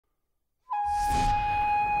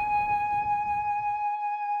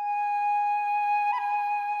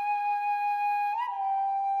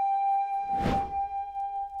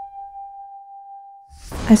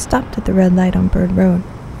I stopped at the red light on Bird Road.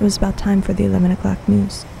 It was about time for the 11 o'clock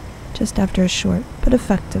news, just after a short but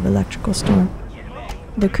effective electrical storm.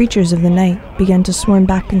 The creatures of the night began to swarm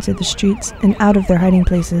back into the streets and out of their hiding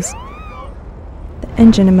places. The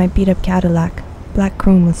engine in my beat-up Cadillac, black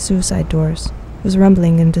chrome with suicide doors, was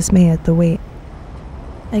rumbling in dismay at the wait.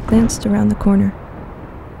 I glanced around the corner.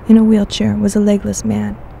 In a wheelchair was a legless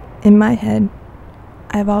man. In my head,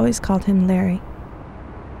 I've always called him Larry.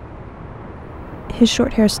 His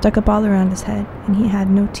short hair stuck up all around his head, and he had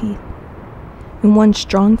no teeth. In one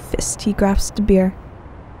strong fist, he grasped a beer.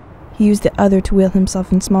 He used the other to wheel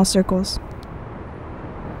himself in small circles.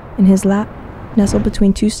 In his lap, nestled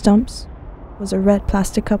between two stumps, was a red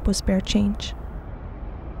plastic cup with spare change.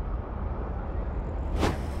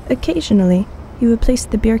 Occasionally, he would place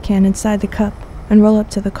the beer can inside the cup and roll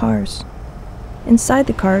up to the cars. Inside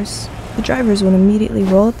the cars, the drivers would immediately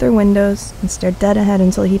roll up their windows and stare dead ahead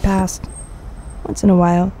until he passed. Once in a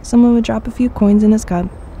while, someone would drop a few coins in his cup.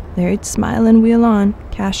 Larry'd smile and wheel on,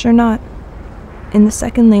 cash or not. In the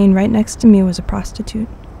second lane right next to me was a prostitute.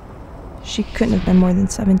 She couldn't have been more than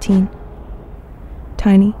 17.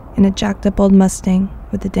 Tiny, in a jacked-up old Mustang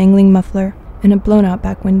with a dangling muffler and a blown-out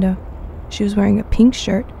back window. She was wearing a pink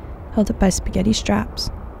shirt held up by spaghetti straps.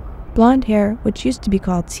 Blonde hair, which used to be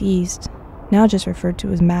called teased, now just referred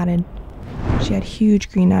to as matted. She had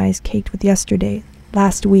huge green eyes caked with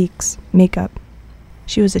last week's, makeup.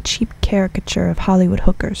 She was a cheap caricature of Hollywood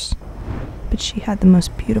hookers, but she had the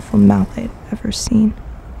most beautiful mouth I'd ever seen.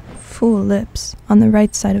 Full lips on the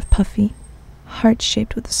right side of puffy,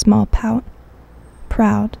 heart-shaped with a small pout.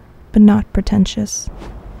 Proud, but not pretentious.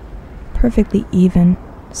 Perfectly even,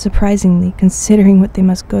 surprisingly, considering what they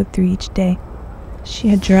must go through each day. She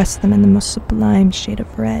had dressed them in the most sublime shade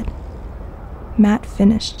of red. Matte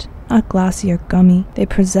finished, not glossy or gummy, they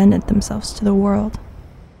presented themselves to the world.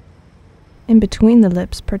 In between the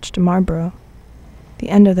lips perched a Marlboro. The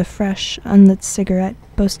end of the fresh, unlit cigarette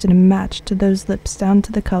boasted a match to those lips down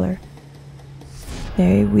to the color.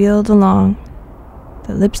 Larry wheeled along.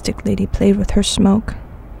 The lipstick lady played with her smoke.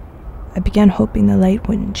 I began hoping the light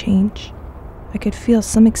wouldn't change. I could feel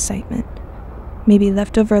some excitement. Maybe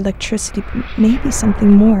leftover electricity, but maybe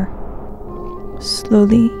something more.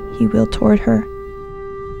 Slowly, he wheeled toward her.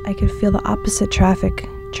 I could feel the opposite traffic,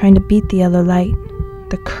 trying to beat the yellow light,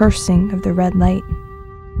 the cursing of the red light.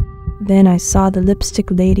 Then I saw the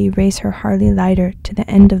lipstick lady raise her Harley lighter to the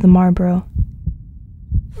end of the Marlboro.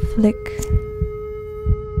 Flick.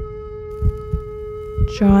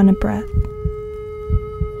 Draw in a breath.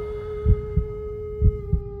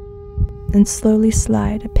 Then slowly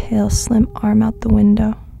slide a pale, slim arm out the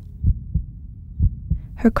window.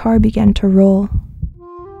 Her car began to roll.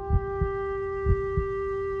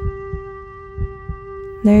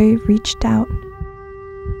 Larry reached out,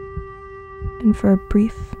 and for a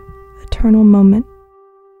brief, eternal moment,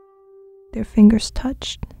 their fingers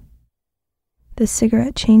touched. The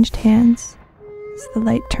cigarette changed hands. As the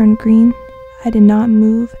light turned green, I did not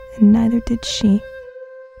move, and neither did she.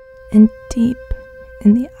 And deep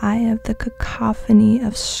in the eye of the cacophony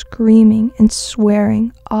of screaming and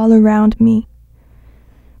swearing all around me,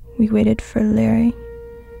 we waited for Larry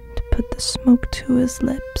to put the smoke to his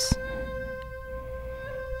lips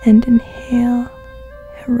and inhale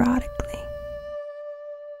erotically.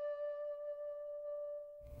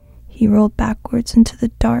 He rolled backwards into the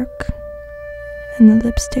dark, and the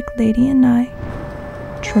lipstick lady and I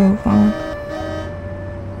drove on.